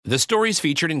The stories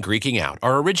featured in Greeking Out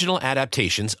are original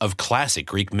adaptations of classic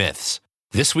Greek myths.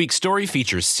 This week's story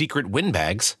features secret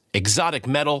windbags, exotic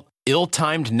metal,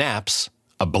 ill-timed naps,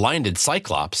 a blinded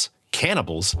cyclops,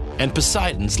 cannibals, and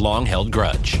Poseidon's long-held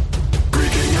grudge.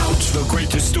 Greeking Out, the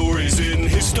greatest stories in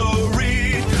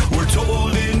history were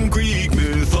told in Greek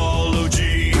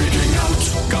mythology. Greeking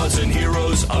Out, gods and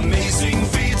heroes, amazing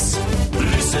feats.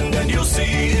 Listen and you'll see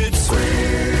it's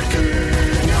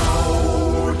Greeking Out.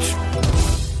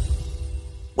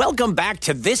 Welcome back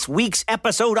to this week's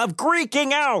episode of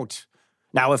Greeking Out.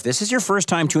 Now, if this is your first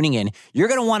time tuning in, you're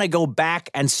going to want to go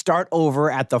back and start over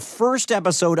at the first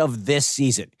episode of this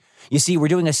season. You see, we're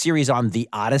doing a series on the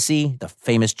Odyssey, the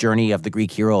famous journey of the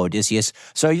Greek hero Odysseus,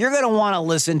 so you're going to want to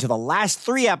listen to the last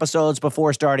 3 episodes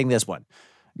before starting this one.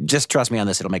 Just trust me on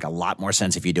this, it'll make a lot more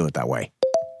sense if you do it that way.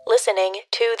 Listening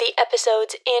to the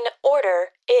episodes in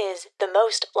order is the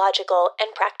most logical and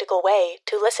practical way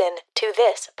to listen to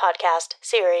this podcast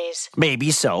series.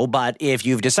 Maybe so, but if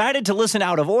you've decided to listen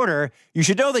out of order, you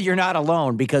should know that you're not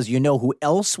alone, because you know who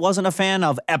else wasn't a fan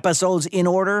of episodes in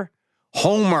order?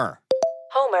 Homer.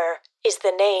 Homer is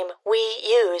the name we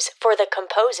use for the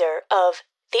composer of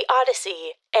the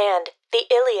Odyssey and the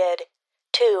Iliad,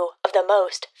 2 of the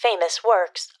most famous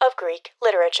works of Greek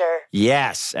literature.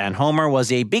 Yes, and Homer was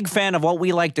a big fan of what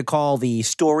we like to call the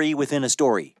story within a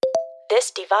story. This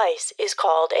device is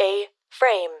called a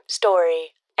frame story,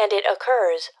 and it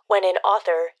occurs when an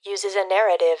author uses a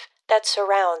narrative that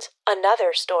surrounds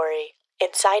another story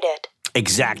inside it.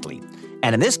 Exactly.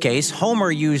 And in this case,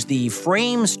 Homer used the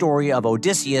frame story of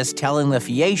Odysseus telling the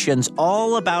Phaeacians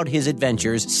all about his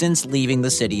adventures since leaving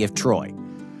the city of Troy.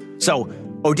 So,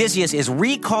 Odysseus is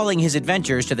recalling his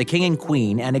adventures to the king and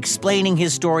queen and explaining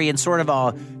his story in sort of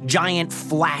a giant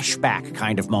flashback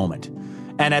kind of moment.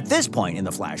 And at this point in the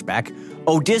flashback,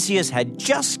 Odysseus had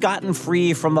just gotten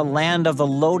free from the land of the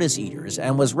Lotus Eaters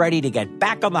and was ready to get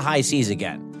back on the high seas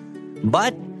again.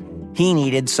 But he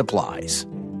needed supplies.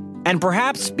 And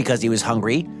perhaps because he was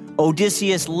hungry,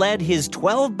 Odysseus led his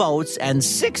 12 boats and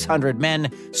 600 men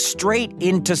straight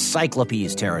into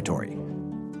Cyclopes territory.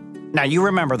 Now, you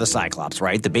remember the Cyclops,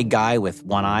 right? The big guy with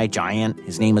one eye, giant.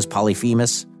 His name is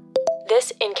Polyphemus.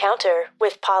 This encounter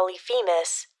with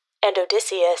Polyphemus and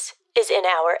Odysseus is in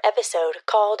our episode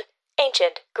called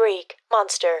Ancient Greek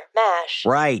Monster Mash.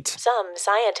 Right. Some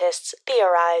scientists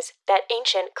theorize that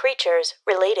ancient creatures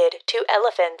related to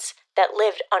elephants that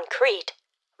lived on Crete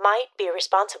might be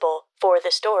responsible for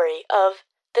the story of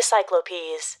the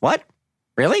Cyclopes. What?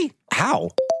 Really? How?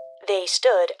 They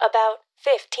stood about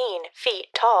 15 feet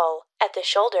tall at the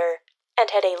shoulder and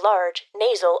had a large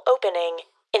nasal opening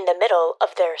in the middle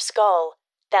of their skull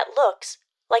that looks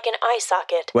like an eye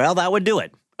socket. Well, that would do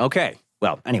it. Okay.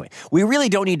 Well, anyway, we really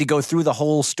don't need to go through the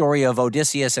whole story of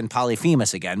Odysseus and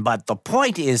Polyphemus again, but the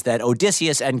point is that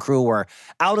Odysseus and crew were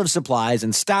out of supplies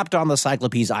and stopped on the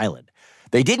Cyclopes Island.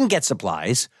 They didn't get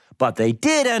supplies, but they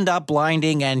did end up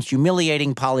blinding and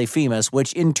humiliating Polyphemus,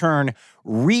 which in turn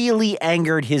really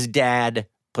angered his dad,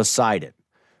 Poseidon.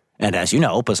 And as you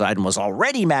know, Poseidon was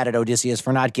already mad at Odysseus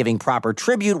for not giving proper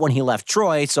tribute when he left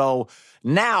Troy, so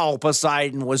now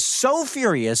Poseidon was so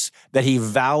furious that he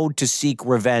vowed to seek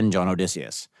revenge on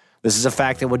Odysseus. This is a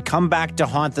fact that would come back to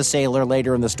haunt the sailor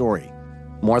later in the story,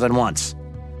 more than once.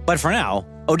 But for now,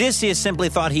 Odysseus simply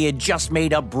thought he had just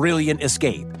made a brilliant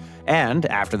escape. And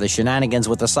after the shenanigans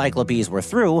with the Cyclopes were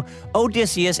through,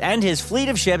 Odysseus and his fleet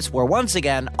of ships were once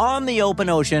again on the open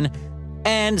ocean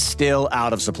and still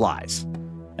out of supplies.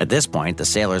 At this point, the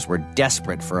sailors were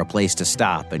desperate for a place to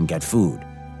stop and get food.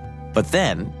 But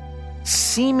then,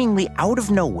 seemingly out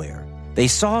of nowhere, they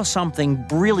saw something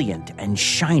brilliant and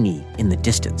shiny in the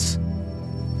distance.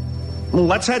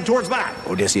 Let's head towards that,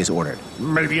 Odysseus ordered.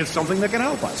 Maybe it's something that can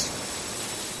help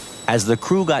us. As the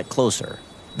crew got closer,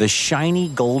 the shiny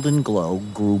golden glow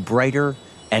grew brighter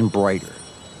and brighter.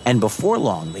 And before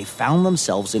long, they found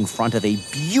themselves in front of a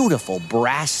beautiful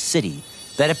brass city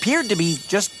that appeared to be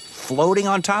just floating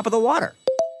on top of the water.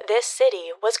 This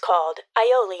city was called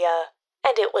Iolia,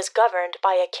 and it was governed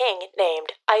by a king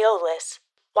named Iolus.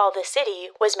 While the city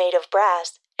was made of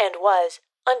brass and was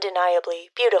undeniably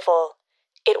beautiful,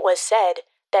 it was said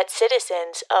that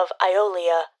citizens of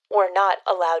Iolia were not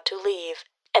allowed to leave,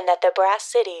 and that the brass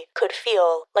city could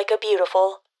feel like a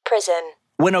beautiful prison.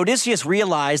 When Odysseus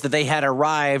realized that they had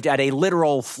arrived at a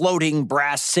literal floating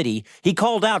brass city, he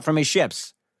called out from his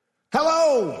ships.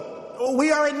 Hello!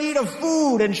 We are in need of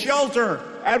food and shelter,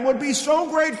 and would be so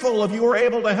grateful if you were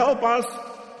able to help us.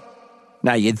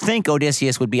 Now, you'd think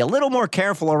Odysseus would be a little more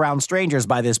careful around strangers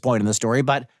by this point in the story,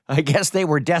 but I guess they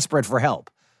were desperate for help.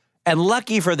 And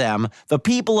lucky for them, the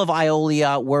people of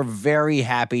Iolia were very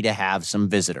happy to have some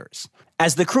visitors.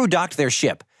 As the crew docked their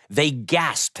ship, they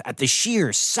gasped at the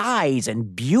sheer size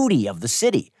and beauty of the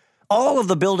city. All of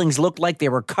the buildings looked like they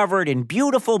were covered in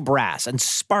beautiful brass and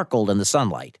sparkled in the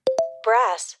sunlight.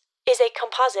 Brass is a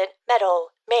composite metal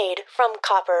made from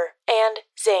copper and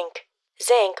zinc.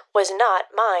 Zinc was not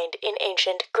mined in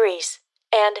ancient Greece,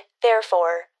 and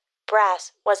therefore,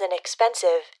 brass was an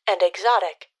expensive and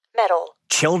exotic metal.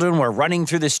 Children were running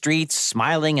through the streets,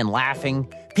 smiling and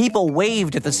laughing. People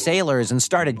waved at the sailors and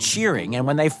started cheering, and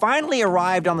when they finally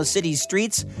arrived on the city's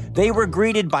streets, they were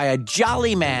greeted by a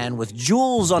jolly man with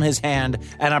jewels on his hand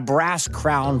and a brass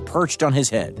crown perched on his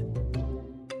head.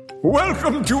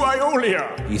 Welcome to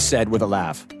Iolia, He said with a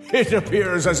laugh. It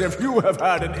appears as if you have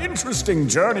had an interesting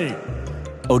journey.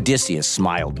 Odysseus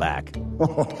smiled back.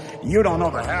 You don't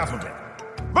know the half of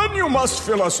it. Then you must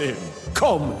fill us in.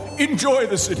 Come, enjoy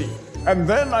the city, and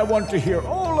then I want to hear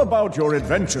all about your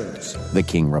adventures, The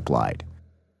king replied.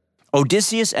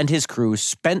 Odysseus and his crew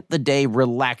spent the day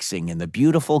relaxing in the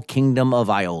beautiful kingdom of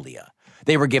Iolia.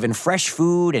 They were given fresh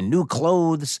food and new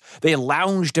clothes. They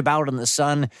lounged about in the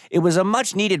sun. It was a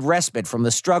much-needed respite from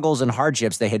the struggles and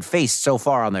hardships they had faced so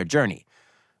far on their journey.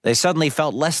 They suddenly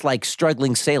felt less like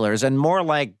struggling sailors and more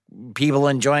like people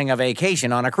enjoying a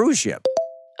vacation on a cruise ship.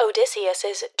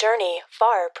 Odysseus's journey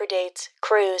far predates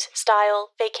cruise-style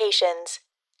vacations,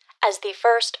 as the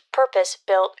first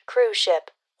purpose-built cruise ship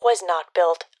was not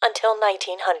built until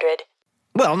 1900.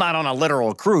 Well, not on a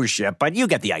literal cruise ship, but you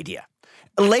get the idea.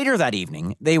 Later that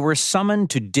evening, they were summoned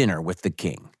to dinner with the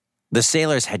king. The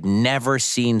sailors had never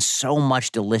seen so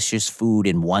much delicious food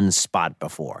in one spot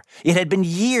before. It had been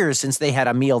years since they had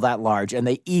a meal that large, and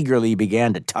they eagerly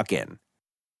began to tuck in.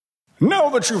 Now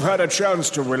that you've had a chance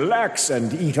to relax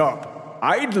and eat up,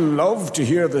 I'd love to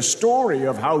hear the story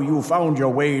of how you found your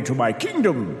way to my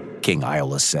kingdom, King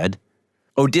Iolaus said.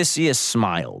 Odysseus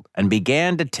smiled and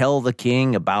began to tell the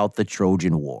king about the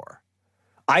Trojan War.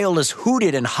 Iolaus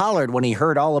hooted and hollered when he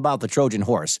heard all about the Trojan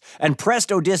horse and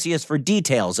pressed Odysseus for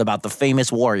details about the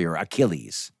famous warrior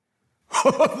Achilles.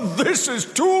 This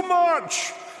is too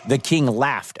much! The king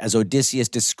laughed as Odysseus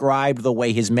described the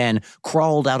way his men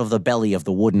crawled out of the belly of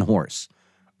the wooden horse.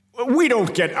 We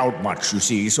don't get out much, you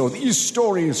see, so these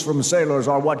stories from sailors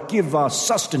are what give us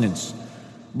sustenance.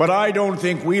 But I don't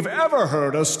think we've ever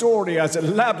heard a story as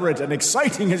elaborate and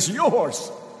exciting as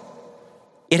yours.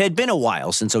 It had been a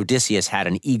while since Odysseus had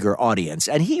an eager audience,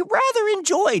 and he rather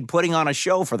enjoyed putting on a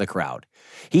show for the crowd.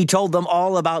 He told them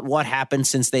all about what happened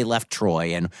since they left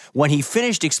Troy, and when he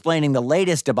finished explaining the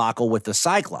latest debacle with the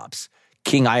Cyclops,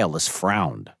 King Iolaus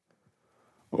frowned.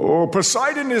 Oh,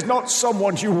 Poseidon is not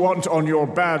someone you want on your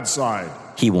bad side,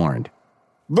 he warned.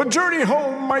 The journey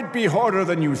home might be harder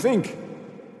than you think.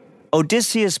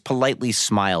 Odysseus politely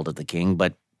smiled at the king,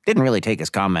 but didn't really take his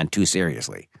comment too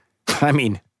seriously. I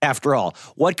mean, after all,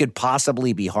 what could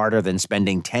possibly be harder than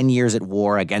spending 10 years at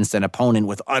war against an opponent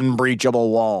with unbreachable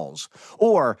walls?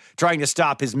 Or trying to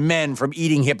stop his men from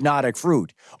eating hypnotic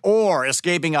fruit? Or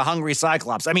escaping a hungry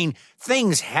Cyclops? I mean,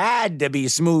 things had to be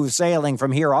smooth sailing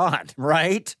from here on,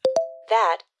 right?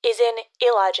 That is an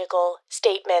illogical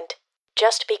statement.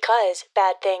 Just because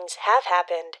bad things have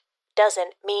happened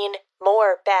doesn't mean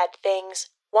more bad things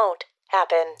won't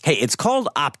happen. Hey, it's called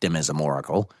optimism,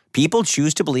 Oracle. People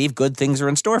choose to believe good things are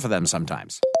in store for them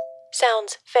sometimes.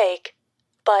 Sounds fake,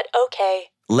 but okay.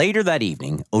 Later that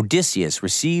evening, Odysseus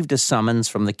received a summons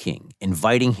from the king,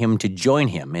 inviting him to join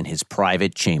him in his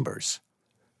private chambers.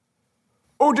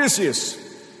 Odysseus,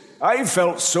 I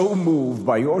felt so moved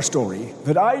by your story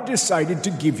that I decided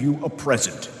to give you a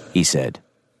present, he said.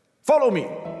 Follow me.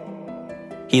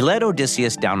 He led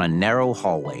Odysseus down a narrow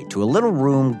hallway to a little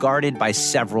room guarded by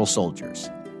several soldiers.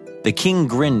 The king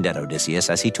grinned at Odysseus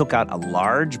as he took out a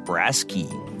large brass key,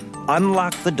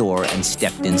 unlocked the door, and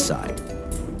stepped inside.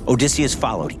 Odysseus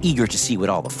followed, eager to see what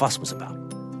all the fuss was about.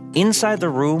 Inside the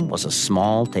room was a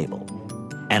small table,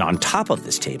 and on top of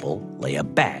this table lay a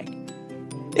bag.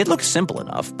 It looked simple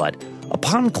enough, but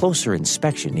upon closer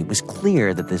inspection, it was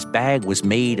clear that this bag was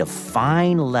made of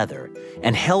fine leather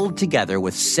and held together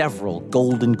with several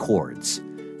golden cords.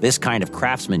 This kind of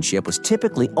craftsmanship was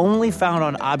typically only found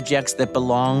on objects that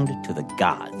belonged to the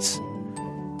gods.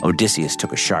 Odysseus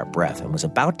took a sharp breath and was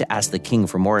about to ask the king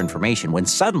for more information when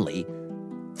suddenly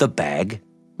the bag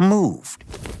moved.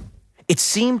 It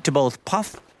seemed to both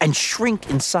puff and shrink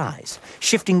in size,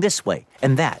 shifting this way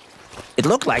and that. It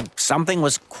looked like something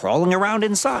was crawling around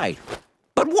inside.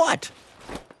 But what?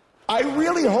 I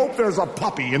really hope there's a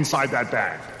puppy inside that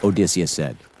bag, Odysseus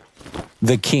said.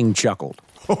 The king chuckled.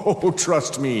 Oh,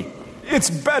 trust me, it's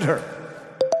better.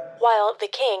 while the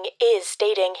king is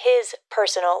stating his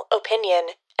personal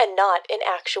opinion and not an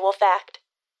actual fact.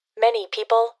 Many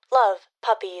people love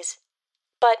puppies,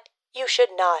 but you should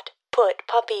not put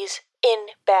puppies in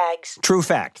bags. True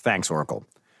fact. Thanks, Oracle.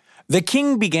 The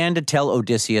king began to tell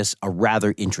Odysseus a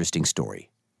rather interesting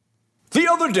story. The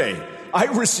other day, I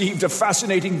received a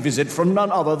fascinating visit from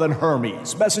none other than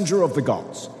Hermes, messenger of the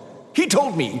gods. He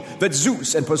told me that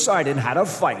Zeus and Poseidon had a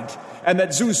fight, and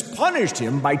that Zeus punished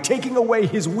him by taking away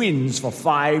his winds for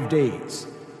 5 days.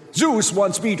 Zeus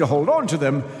wants me to hold on to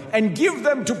them and give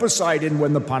them to Poseidon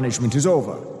when the punishment is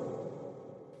over.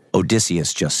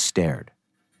 Odysseus just stared.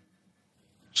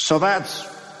 So that's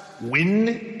wind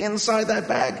inside that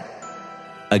bag?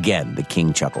 Again, the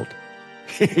king chuckled.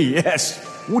 Yes.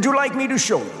 Would you like me to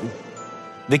show you?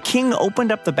 The king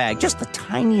opened up the bag just the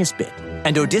tiniest bit,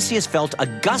 and Odysseus felt a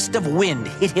gust of wind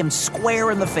hit him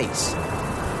square in the face.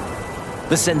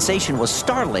 The sensation was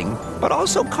startling, but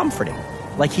also comforting,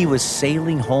 like he was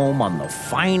sailing home on the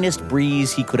finest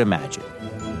breeze he could imagine.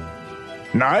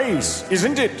 Nice,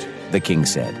 isn't it? The king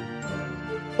said.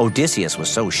 Odysseus was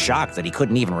so shocked that he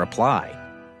couldn't even reply.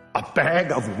 A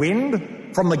bag of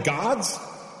wind from the gods?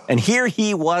 And here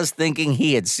he was thinking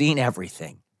he had seen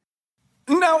everything.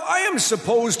 Now, I am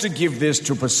supposed to give this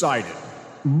to Poseidon,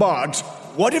 but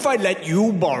what if I let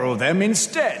you borrow them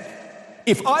instead?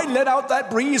 If I let out that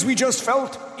breeze we just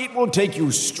felt, it will take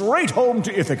you straight home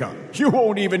to Ithaca. You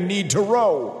won't even need to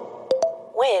row.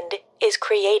 Wind is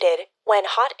created when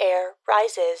hot air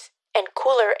rises and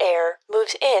cooler air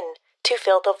moves in to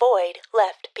fill the void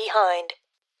left behind.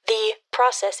 The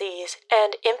processes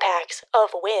and impacts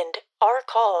of wind are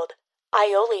called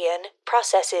Aeolian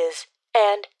processes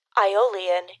and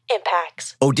Aeolian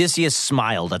impacts. Odysseus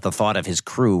smiled at the thought of his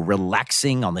crew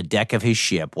relaxing on the deck of his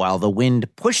ship while the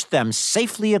wind pushed them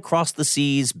safely across the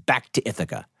seas back to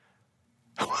Ithaca.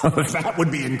 That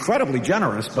would be incredibly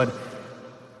generous, but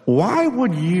why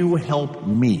would you help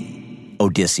me?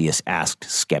 Odysseus asked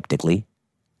skeptically.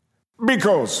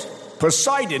 Because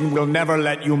Poseidon will never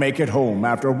let you make it home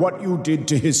after what you did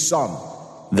to his son,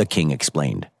 the king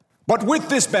explained. But with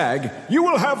this bag, you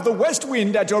will have the west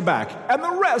wind at your back, and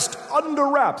the rest under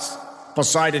wraps.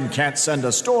 Poseidon can't send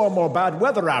a storm or bad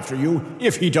weather after you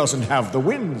if he doesn't have the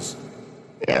winds.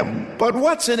 Yeah, but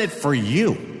what's in it for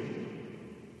you?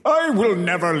 I will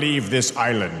never leave this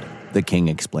island, the king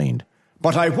explained.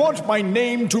 But I want my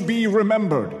name to be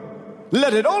remembered.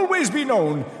 Let it always be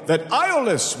known that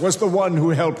Iolus was the one who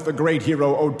helped the great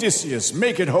hero Odysseus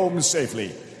make it home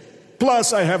safely.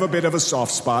 Plus, I have a bit of a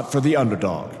soft spot for the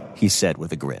underdog, he said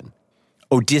with a grin.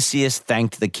 Odysseus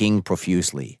thanked the king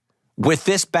profusely. With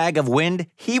this bag of wind,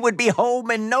 he would be home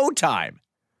in no time.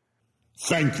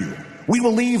 Thank you. We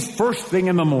will leave first thing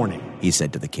in the morning, he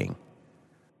said to the king.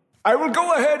 I will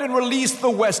go ahead and release the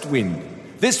west wind.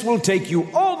 This will take you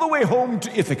all the way home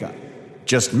to Ithaca.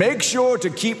 Just make sure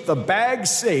to keep the bag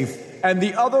safe and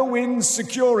the other winds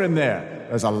secure in there.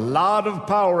 There's a lot of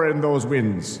power in those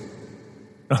winds.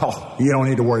 Oh, you don't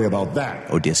need to worry about that,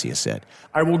 Odysseus said.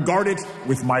 I will guard it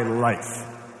with my life.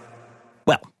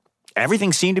 Well,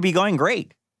 everything seemed to be going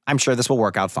great. I'm sure this will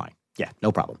work out fine. Yeah,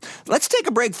 no problem. Let's take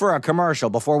a break for a commercial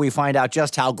before we find out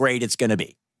just how great it's going to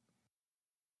be.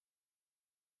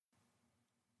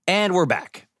 And we're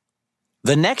back.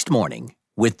 The next morning,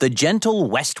 with the gentle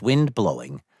west wind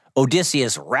blowing,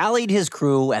 Odysseus rallied his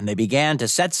crew and they began to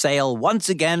set sail once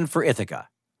again for Ithaca.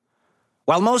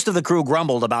 While most of the crew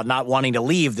grumbled about not wanting to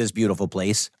leave this beautiful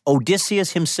place,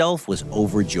 Odysseus himself was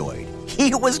overjoyed.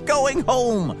 He was going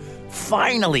home!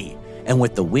 Finally! And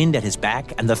with the wind at his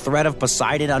back and the threat of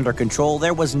Poseidon under control,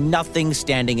 there was nothing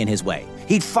standing in his way.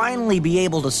 He'd finally be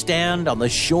able to stand on the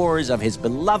shores of his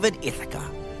beloved Ithaca.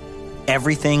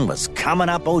 Everything was coming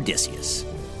up Odysseus.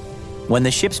 When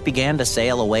the ships began to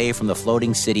sail away from the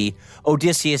floating city,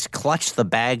 Odysseus clutched the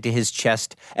bag to his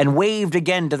chest and waved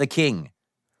again to the king.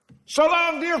 So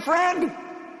long, dear friend.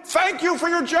 Thank you for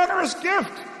your generous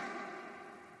gift.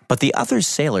 But the other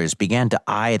sailors began to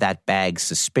eye that bag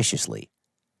suspiciously.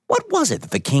 What was it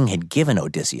that the king had given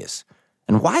Odysseus?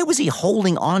 And why was he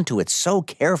holding on to it so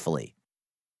carefully?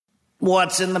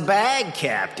 What's in the bag,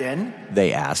 Captain?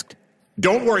 They asked.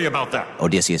 Don't worry about that,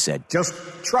 Odysseus said. Just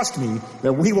trust me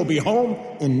that we will be home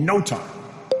in no time.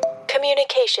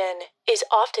 Communication is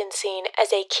often seen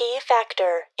as a key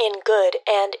factor in good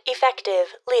and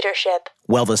effective leadership.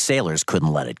 Well, the sailors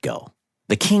couldn't let it go.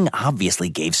 The king obviously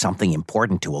gave something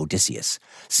important to Odysseus,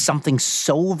 something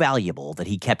so valuable that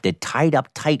he kept it tied up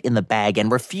tight in the bag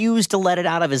and refused to let it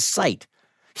out of his sight.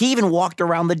 He even walked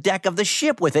around the deck of the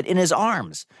ship with it in his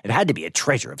arms. It had to be a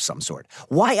treasure of some sort.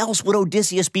 Why else would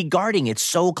Odysseus be guarding it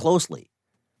so closely?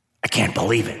 "I can't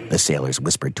believe it," the sailors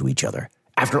whispered to each other.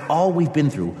 "After all we've been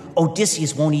through,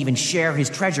 Odysseus won't even share his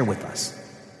treasure with us."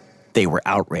 They were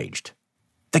outraged.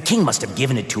 "The king must have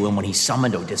given it to him when he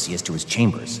summoned Odysseus to his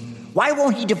chambers. Why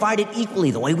won't he divide it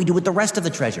equally the way we do with the rest of the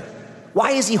treasure?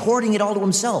 Why is he hoarding it all to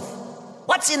himself?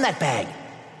 What's in that bag?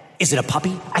 Is it a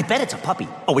puppy? I bet it's a puppy.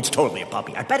 Oh, it's totally a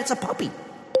puppy. I bet it's a puppy."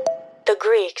 The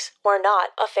Greeks were not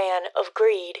a fan of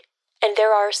greed, and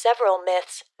there are several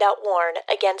myths that warn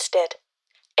against it.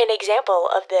 An example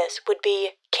of this would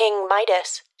be King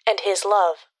Midas and his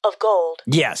love of gold.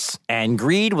 Yes, and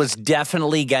greed was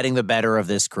definitely getting the better of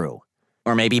this crew.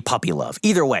 Or maybe puppy love.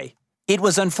 Either way, it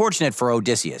was unfortunate for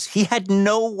Odysseus. He had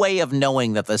no way of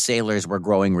knowing that the sailors were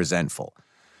growing resentful.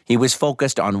 He was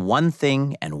focused on one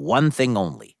thing and one thing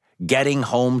only, getting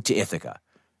home to Ithaca.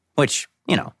 Which,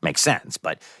 makes sense,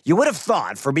 but you would have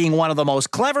thought for being one of the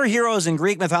most clever heroes in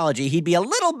Greek mythology, he'd be a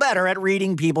little better at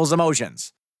reading people's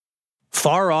emotions.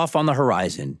 Far off on the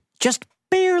horizon, just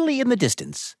barely in the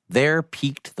distance, there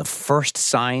peeked the first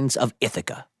signs of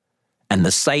Ithaca. And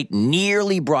the sight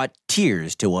nearly brought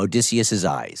tears to Odysseus'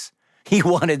 eyes. He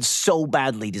wanted so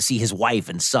badly to see his wife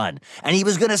and son, and he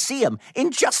was going to see them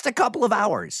in just a couple of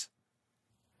hours.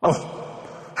 Oh,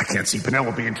 I can't see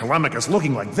Penelope and Telemachus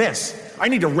looking like this. I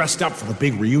need to rest up for the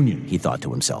big reunion, he thought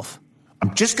to himself.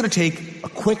 I'm just going to take a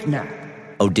quick nap,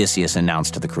 Odysseus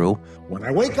announced to the crew. When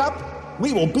I wake up,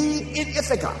 we will be in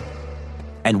Ithaca.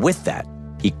 And with that,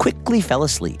 he quickly fell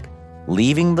asleep,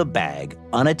 leaving the bag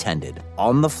unattended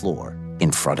on the floor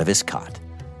in front of his cot.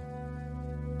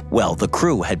 Well, the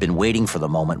crew had been waiting for the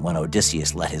moment when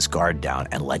Odysseus let his guard down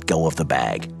and let go of the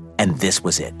bag, and this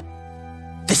was it.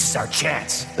 This is our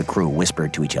chance, the crew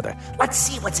whispered to each other. Let's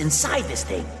see what's inside this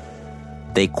thing.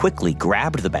 They quickly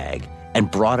grabbed the bag and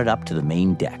brought it up to the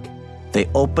main deck. They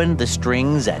opened the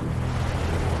strings and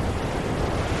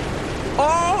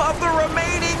all of the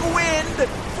remaining wind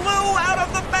flew out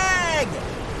of the bag!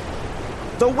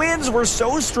 The winds were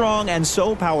so strong and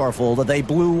so powerful that they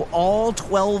blew all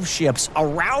 12 ships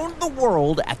around the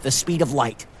world at the speed of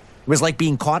light. It was like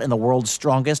being caught in the world's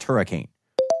strongest hurricane.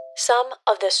 Some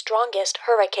of the strongest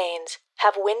hurricanes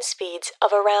have wind speeds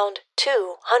of around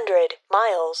 200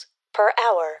 miles per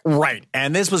hour. Right,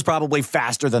 and this was probably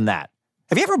faster than that.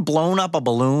 Have you ever blown up a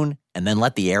balloon and then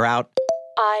let the air out?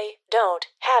 I don't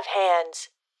have hands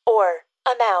or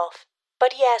a mouth,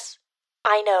 but yes,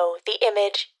 I know the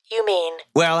image you mean.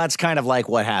 Well, that's kind of like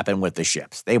what happened with the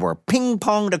ships. They were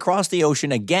ping-ponged across the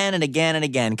ocean again and again and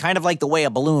again, kind of like the way a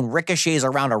balloon ricochets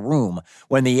around a room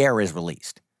when the air is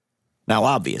released. Now,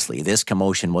 obviously, this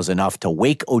commotion was enough to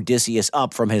wake Odysseus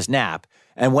up from his nap,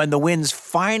 and when the winds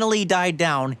finally died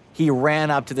down, he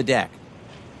ran up to the deck.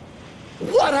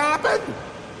 What happened?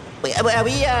 We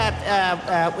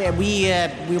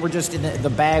were just in the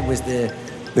bag was the...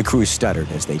 The crew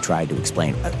stuttered as they tried to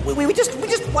explain. We just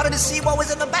wanted to see what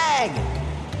was in the bag.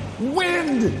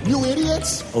 Wind, you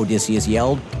idiots! Odysseus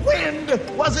yelled. Wind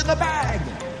was in the bag!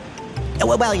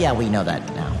 Well, yeah, we know that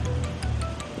now.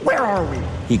 Where are we?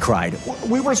 He cried.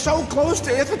 We were so close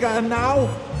to Ithaca, and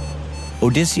now...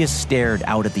 Odysseus stared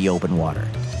out at the open water.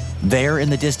 There in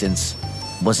the distance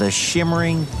was a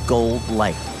shimmering gold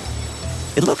light.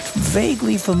 It looked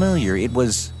vaguely familiar. It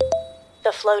was...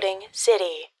 the floating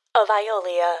city of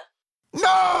Iolia.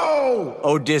 No!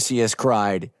 Odysseus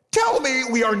cried. Tell me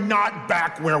we are not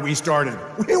back where we started.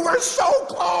 We were so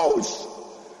close!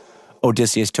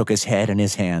 Odysseus took his head in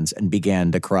his hands and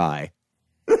began to cry.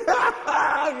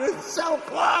 We're so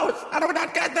close! How did we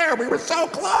not get there? We were so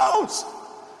close!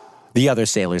 The other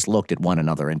sailors looked at one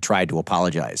another and tried to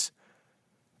apologize.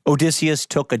 Odysseus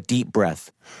took a deep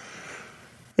breath.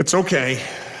 It's okay.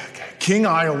 King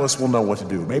Iolaus will know what to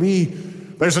do. Maybe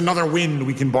there's another wind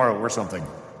we can borrow or something.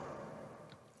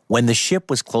 When the ship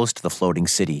was close to the floating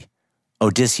city,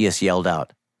 Odysseus yelled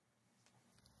out,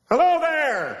 Hello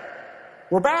there!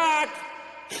 We're back!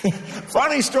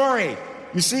 Funny story.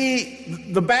 You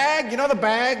see, the bag, the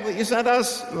bag that you sent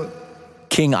us?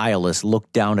 King Iolaus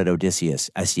looked down at Odysseus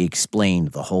as he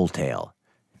explained the whole tale.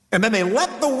 And then they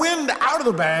let the wind out of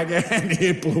the bag, and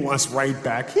it blew us right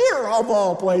back here, of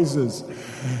all places.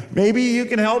 Maybe you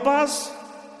can help us?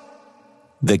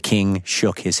 The king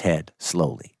shook his head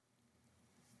slowly.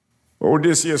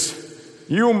 Odysseus,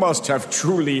 you must have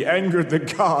truly angered the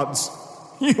gods.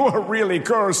 You are really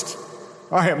cursed.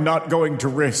 I am not going to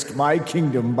risk my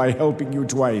kingdom by helping you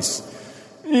twice.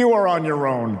 You are on your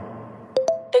own.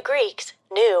 The Greeks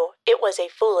knew it was a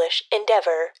foolish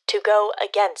endeavor to go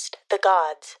against the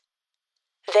gods.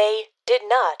 They did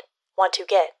not want to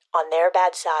get on their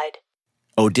bad side.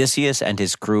 Odysseus and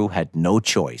his crew had no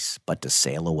choice but to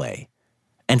sail away.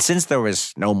 And since there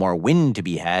was no more wind to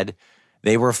be had,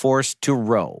 They were forced to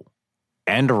row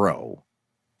and row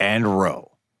and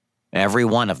row, every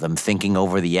one of them thinking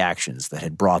over the actions that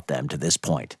had brought them to this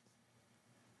point.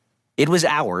 It was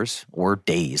hours or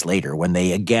days later when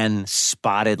they again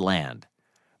spotted land.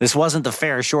 This wasn't the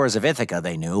fair shores of Ithaca,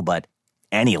 they knew, but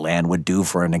any land would do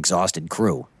for an exhausted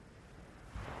crew.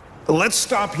 Let's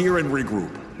stop here and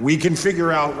regroup. We can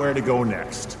figure out where to go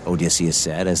next, Odysseus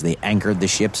said as they anchored the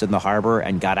ships in the harbor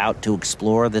and got out to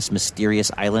explore this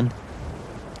mysterious island.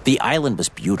 The island was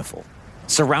beautiful,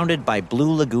 surrounded by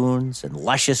blue lagoons and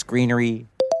luscious greenery.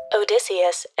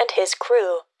 Odysseus and his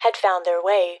crew had found their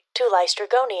way to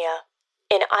Lystragonia,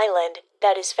 an island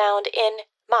that is found in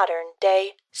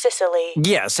modern-day Sicily.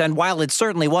 Yes, and while it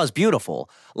certainly was beautiful,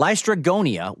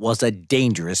 Lystragonia was a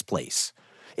dangerous place.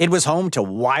 It was home to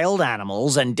wild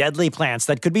animals and deadly plants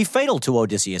that could be fatal to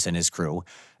Odysseus and his crew,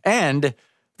 and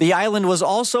the island was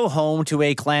also home to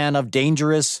a clan of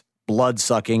dangerous,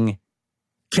 blood-sucking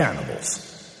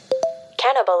cannibals.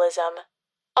 Cannibalism,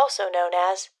 also known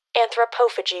as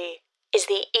anthropophagy, is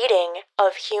the eating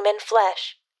of human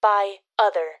flesh by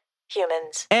other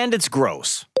humans. And it's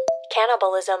gross.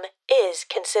 Cannibalism is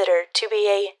considered to be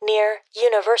a near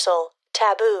universal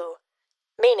taboo,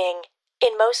 meaning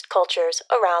in most cultures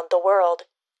around the world,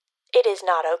 it is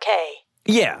not okay.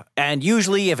 Yeah, and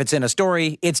usually if it's in a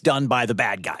story, it's done by the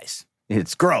bad guys.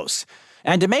 It's gross.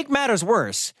 And to make matters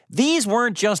worse, these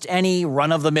weren't just any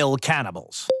run-of-the-mill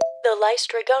cannibals. The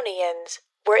Lystragonians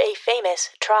were a famous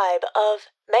tribe of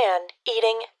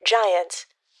man-eating giants,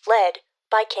 led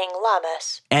by King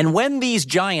Lamus. And when these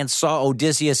giants saw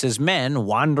Odysseus's men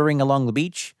wandering along the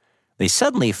beach, they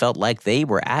suddenly felt like they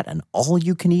were at an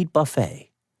all-you-can-eat buffet.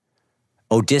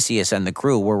 Odysseus and the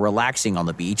crew were relaxing on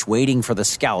the beach, waiting for the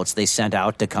scouts they sent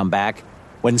out to come back,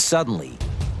 when suddenly,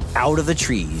 out of the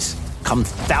trees, come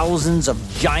thousands of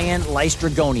giant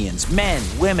Lystragonians, men,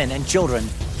 women, and children,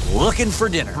 looking for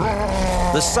dinner.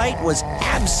 The sight was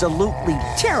absolutely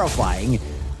terrifying,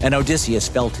 and Odysseus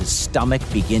felt his stomach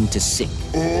begin to sink.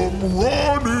 I'm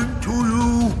running to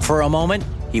you. For a moment,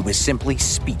 he was simply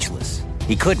speechless.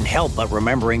 He couldn't help but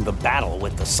remembering the battle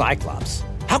with the Cyclops.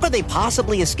 How could they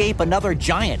possibly escape another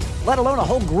giant, let alone a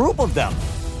whole group of them?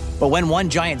 But when one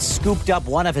giant scooped up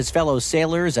one of his fellow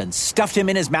sailors and stuffed him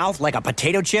in his mouth like a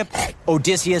potato chip,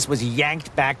 Odysseus was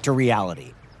yanked back to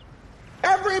reality.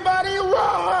 Everybody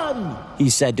run! He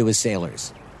said to his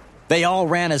sailors. They all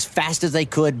ran as fast as they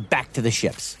could back to the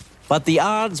ships. But the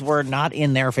odds were not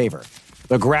in their favor.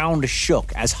 The ground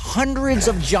shook as hundreds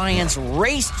of giants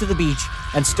raced to the beach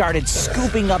and started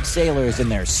scooping up sailors in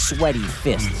their sweaty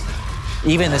fists.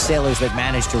 Even the sailors that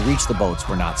managed to reach the boats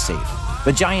were not safe.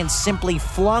 The giants simply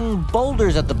flung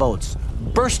boulders at the boats,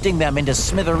 bursting them into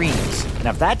smithereens. And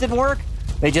if that didn't work,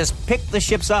 they just picked the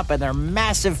ships up in their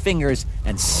massive fingers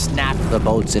and snapped the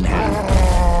boats in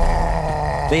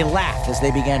half. They laughed as they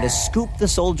began to scoop the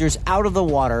soldiers out of the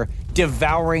water,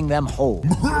 devouring them whole.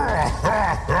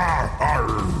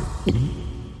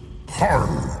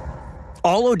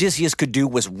 All Odysseus could do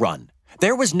was run.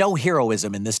 There was no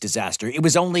heroism in this disaster. It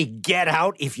was only get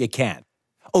out if you can.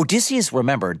 Odysseus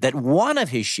remembered that one of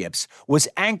his ships was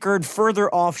anchored further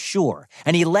offshore,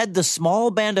 and he led the small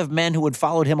band of men who had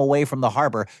followed him away from the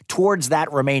harbor towards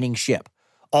that remaining ship.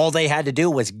 All they had to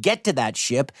do was get to that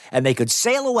ship, and they could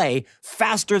sail away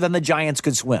faster than the giants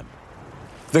could swim.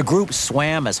 The group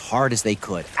swam as hard as they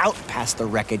could, out past the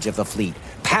wreckage of the fleet,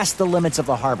 past the limits of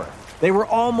the harbor. They were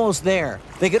almost there.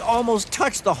 They could almost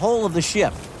touch the hull of the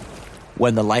ship,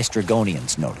 when the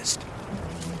Lystragonians noticed.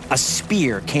 A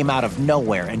spear came out of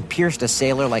nowhere and pierced a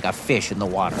sailor like a fish in the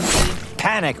water.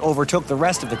 Panic overtook the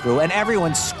rest of the crew, and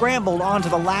everyone scrambled onto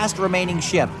the last remaining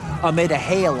ship amid a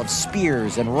hail of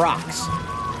spears and rocks.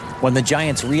 When the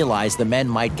giants realized the men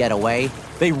might get away,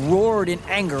 they roared in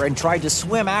anger and tried to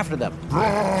swim after them.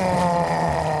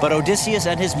 But Odysseus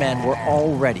and his men were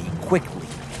already quickly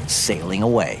sailing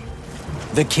away.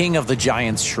 The king of the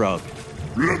giants shrugged.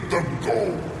 Let them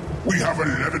go. We have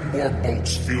 11 more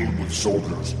boats filled with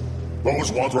soldiers.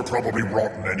 Those ones were probably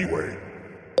rotten anyway.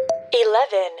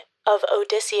 11 of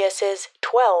Odysseus's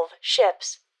 12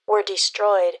 ships were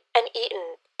destroyed and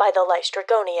eaten by the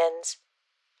Lystragonians.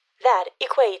 That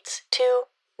equates to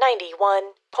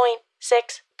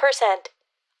 91.6%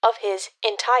 of his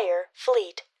entire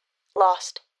fleet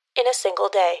lost in a single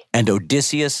day. And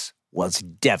Odysseus was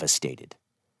devastated.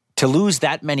 To lose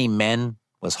that many men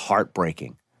was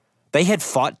heartbreaking. They had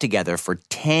fought together for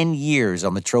 10 years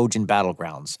on the Trojan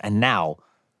battlegrounds, and now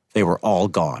they were all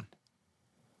gone.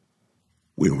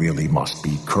 We really must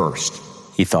be cursed,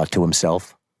 he thought to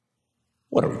himself.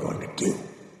 What are we going to do?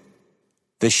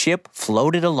 The ship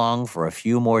floated along for a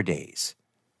few more days.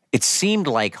 It seemed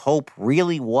like hope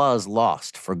really was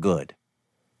lost for good.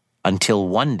 Until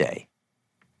one day.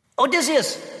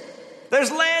 Odysseus!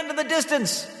 There's land in the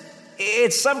distance!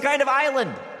 It's some kind of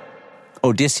island.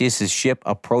 Odysseus' ship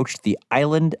approached the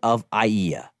island of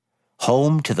Aea,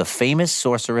 home to the famous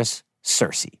sorceress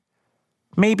Circe.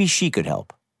 Maybe she could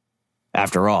help.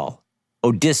 After all,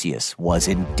 Odysseus was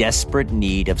in desperate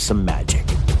need of some magic.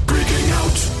 Freaking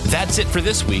out. That's it for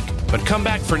this week, but come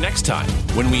back for next time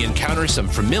when we encounter some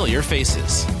familiar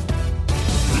faces.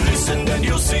 Listen and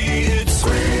you'll see it's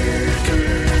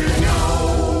freaking out.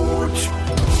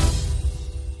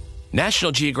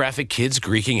 National Geographic Kids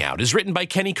Greeking Out is written by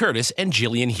Kenny Curtis and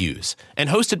Jillian Hughes and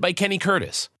hosted by Kenny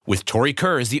Curtis, with Tori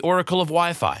Kerr as the Oracle of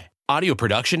Wi-Fi, audio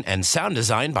production and sound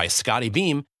design by Scotty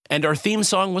Beam, and our theme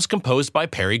song was composed by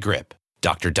Perry Grip.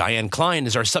 Dr. Diane Klein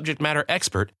is our subject matter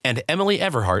expert, and Emily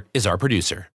Everhart is our producer.